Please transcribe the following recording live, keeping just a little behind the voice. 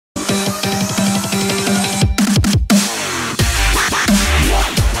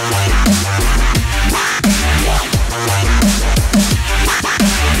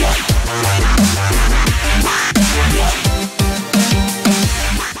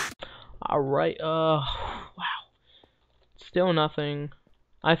Alright, wow. Still nothing.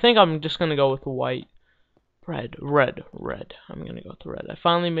 I think I'm just gonna go with white. Red. I'm gonna go with red. I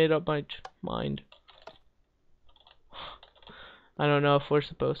finally made up my mind. I don't know if we're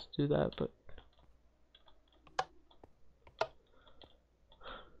supposed to do that, but...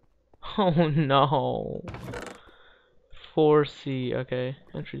 Oh no. 4C, okay.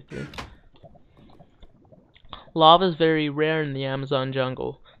 Entry 3. Lava is very rare in the Amazon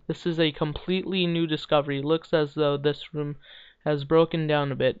jungle. This is a completely new discovery. Looks as though this room has broken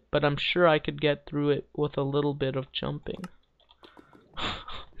down a bit, but I'm sure I could get through it with a little bit of jumping.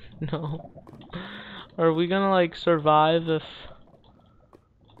 No. Are we gonna like survive if...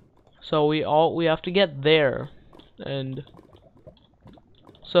 So we have to get there, and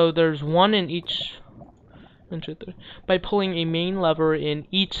so there's one in each. By pulling a main lever in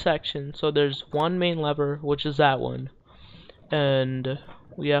each section. So there's one main lever, which is that one, and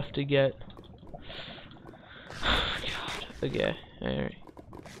we have to get. God. Okay. All right.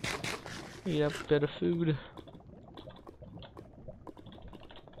 Eat up a bit of food.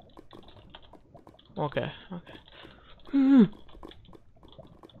 Okay.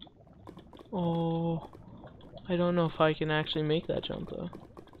 Oh, I don't know if I can actually make that jump though.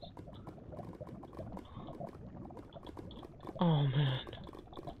 Oh man,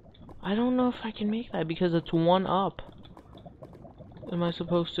 I don't know if I can make that because it's one up. Am I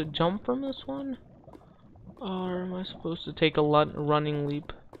supposed to jump from this one, or am I supposed to take a running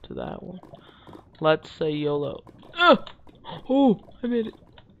leap to that one? Let's say YOLO. Oh, I made it.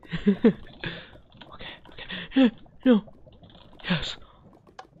 Okay. No. Yes.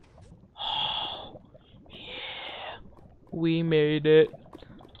 We made it.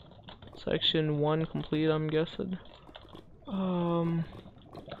 Section 1 complete, I'm guessing.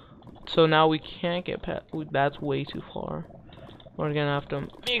 So now we can't get past. That's way too far. We're gonna have to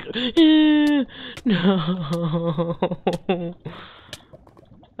make. No.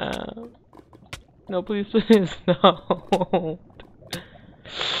 No, please, no.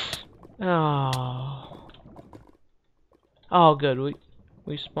 Oh. Oh, good.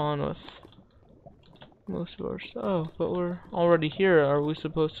 We spawn with most of our stuff, but we're already here. Are we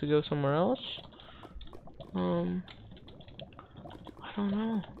supposed to go somewhere else? I don't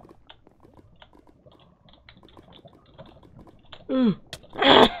know.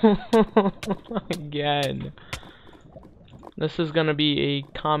 Again. This is gonna be a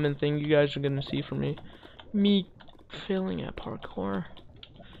common thing you guys are gonna see from me. Me failing at parkour.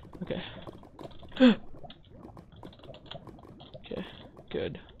 Okay. Okay,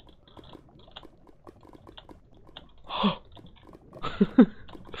 good.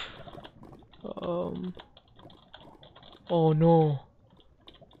 Oh no.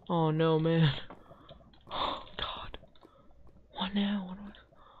 Oh no, man. Oh god. What now?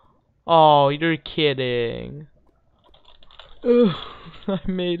 Oh, you're kidding. Ugh, I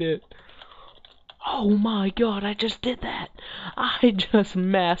made it. Oh my god, I just did that. I just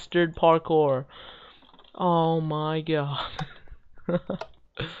mastered parkour. Oh my god.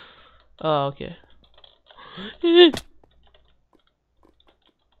 Oh, okay.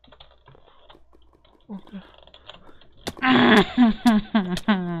 Okay.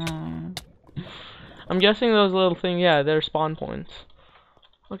 I'm guessing those little things, yeah, they're spawn points.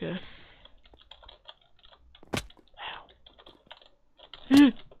 Okay.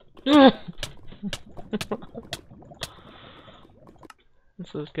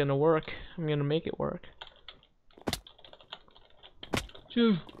 This is gonna work. I'm gonna make it work.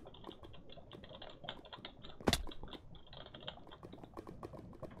 Phew.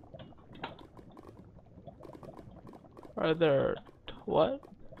 Are there what?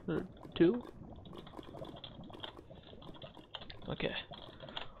 There are 2? Okay.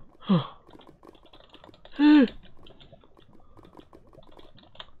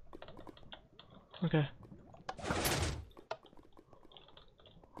 Okay.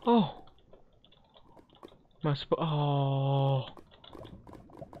 Oh. Oh.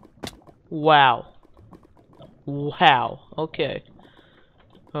 Wow. Wow. Okay.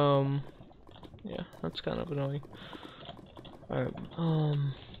 Yeah, that's kind of annoying. Alright,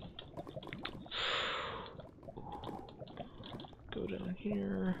 go down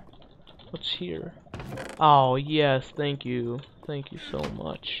here. What's here? Oh, yes, thank you. Thank you so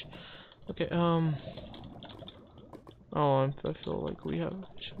much. Okay, oh, I feel like we have...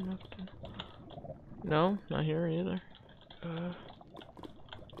 No, not here either.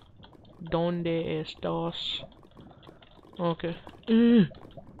 ¿Dónde estás? Okay.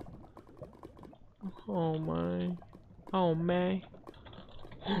 Oh my. Oh my.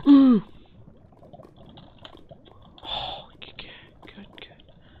 Oh, good, good, good.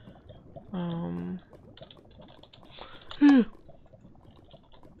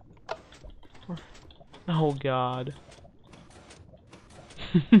 Oh god.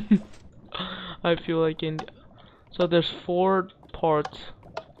 I feel like in. So there's 4 parts.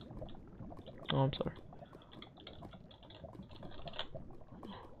 Oh, I'm sorry.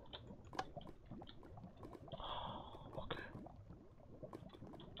 Okay.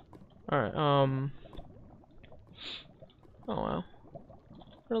 Alright, oh wow.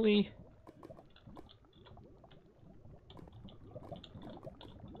 Really?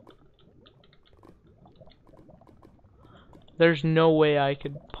 There's no way I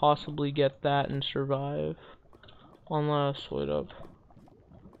could possibly get that and survive. Unless, wait up.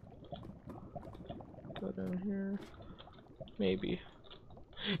 Go down here. Maybe.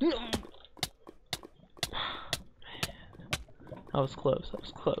 No! That was close, that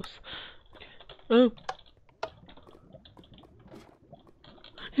was close. Okay. Oh!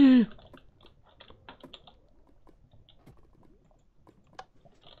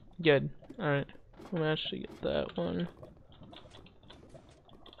 Good. Alright. I'm gonna actually get that one.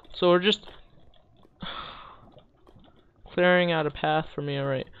 So we're just clearing out a path for me,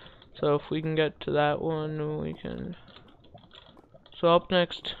 alright. So if we can get to that one, we can... So up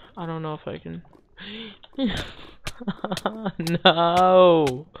next, I don't know if I can...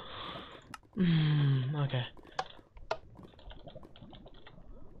 No! Okay.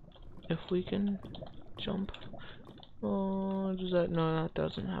 If we can jump... Oh, does that... No, that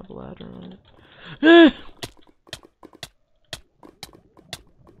doesn't have a ladder on it.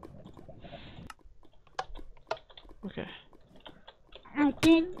 Okay.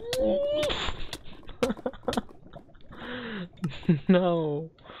 No.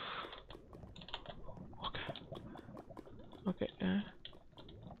 Okay. Okay.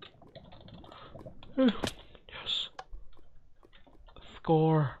 Yes.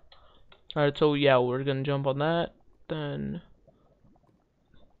 Score. Alright, so yeah, we're gonna jump on that. Then.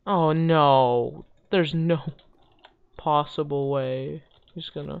 Oh no. There's no possible way he's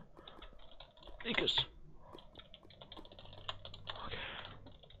gonna make us. Okay.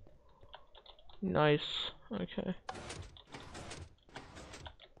 Nice. Okay.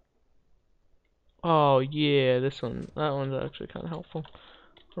 Oh yeah, this one. That one's actually kind of helpful.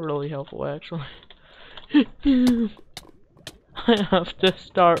 Really helpful, actually. I have to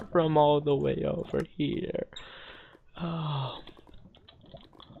start from all the way over here. Oh.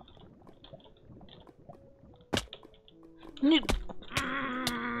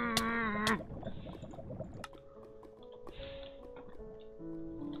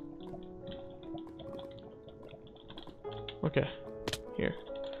 Okay. Here.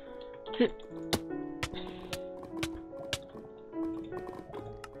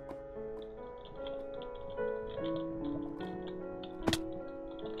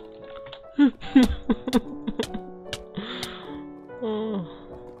 Oh.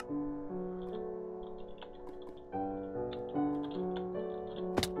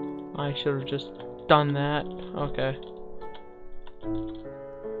 I should have just done that. Okay.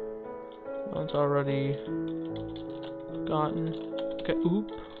 That's already gotten. Okay.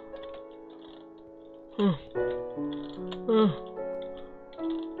 Oop.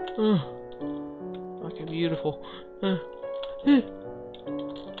 Okay, beautiful.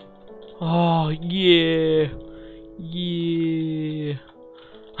 Oh yeah. Yeah.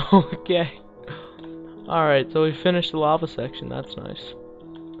 Okay. Alright, so we finished the lava section. That's nice.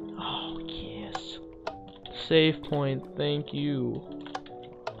 Oh, yes. Save point. Thank you.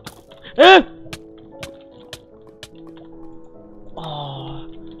 Ah! Oh,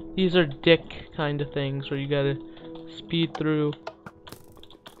 these are dick kind of things where you gotta speed through.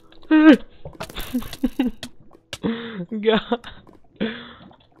 God.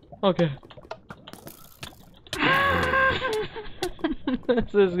 Okay.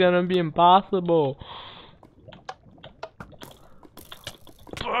 This is gonna be impossible.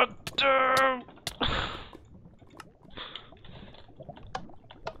 But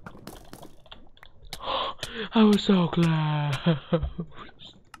I was so close.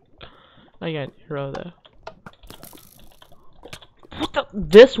 I got hero though. What the?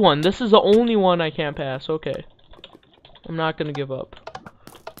 This one. This is the only one I can't pass. Okay. I'm not gonna give up.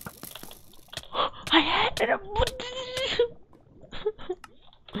 I had it.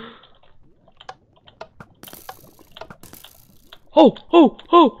 Oh, oh,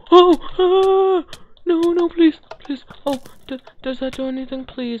 oh, oh, no, no, please, please. Oh, Does that do anything?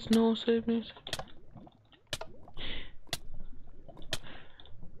 Please, no, save me.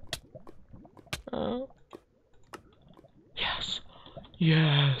 Yes.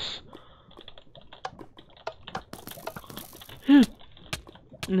 Yes.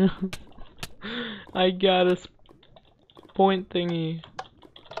 No. I got a point thingy.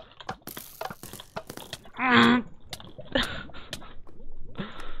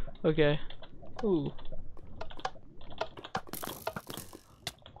 Okay. Ooh.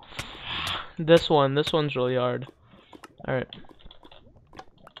 This one's really hard. Alright.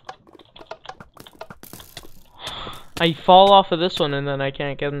 I fall off of this one and then I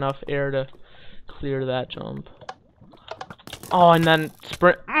can't get enough air to clear that jump. Oh, and then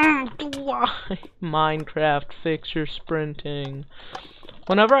sprint. Why? Minecraft, fix your sprinting.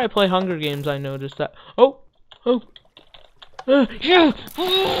 Whenever I play Hunger Games, I notice that. Oh! Oh! Yeah!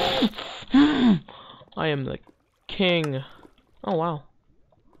 I am the king. Oh, wow.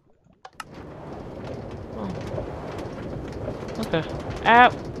 Oh. Okay. Ow!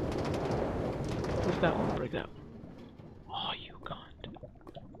 Break that one, break that one. Oh, you cunt.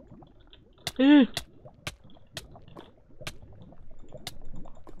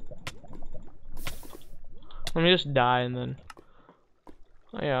 Let me just die and then...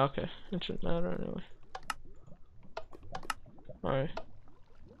 Oh, yeah, okay. It shouldn't matter anyway. Alright.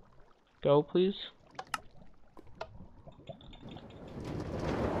 Go, please.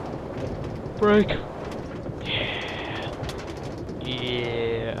 Break! Yeah!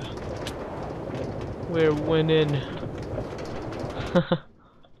 Yeah! We're winning!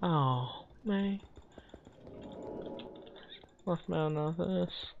 Oh, man. Left mountain off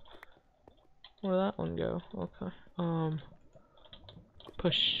this. Where'd that one go? Okay.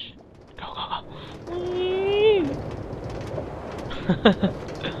 Push. Go, go, go.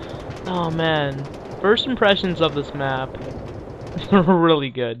 Oh man. First impressions of this map are really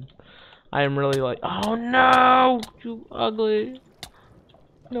good. I am really like, oh no! You ugly.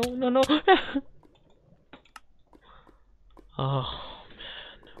 No, no, no. Oh.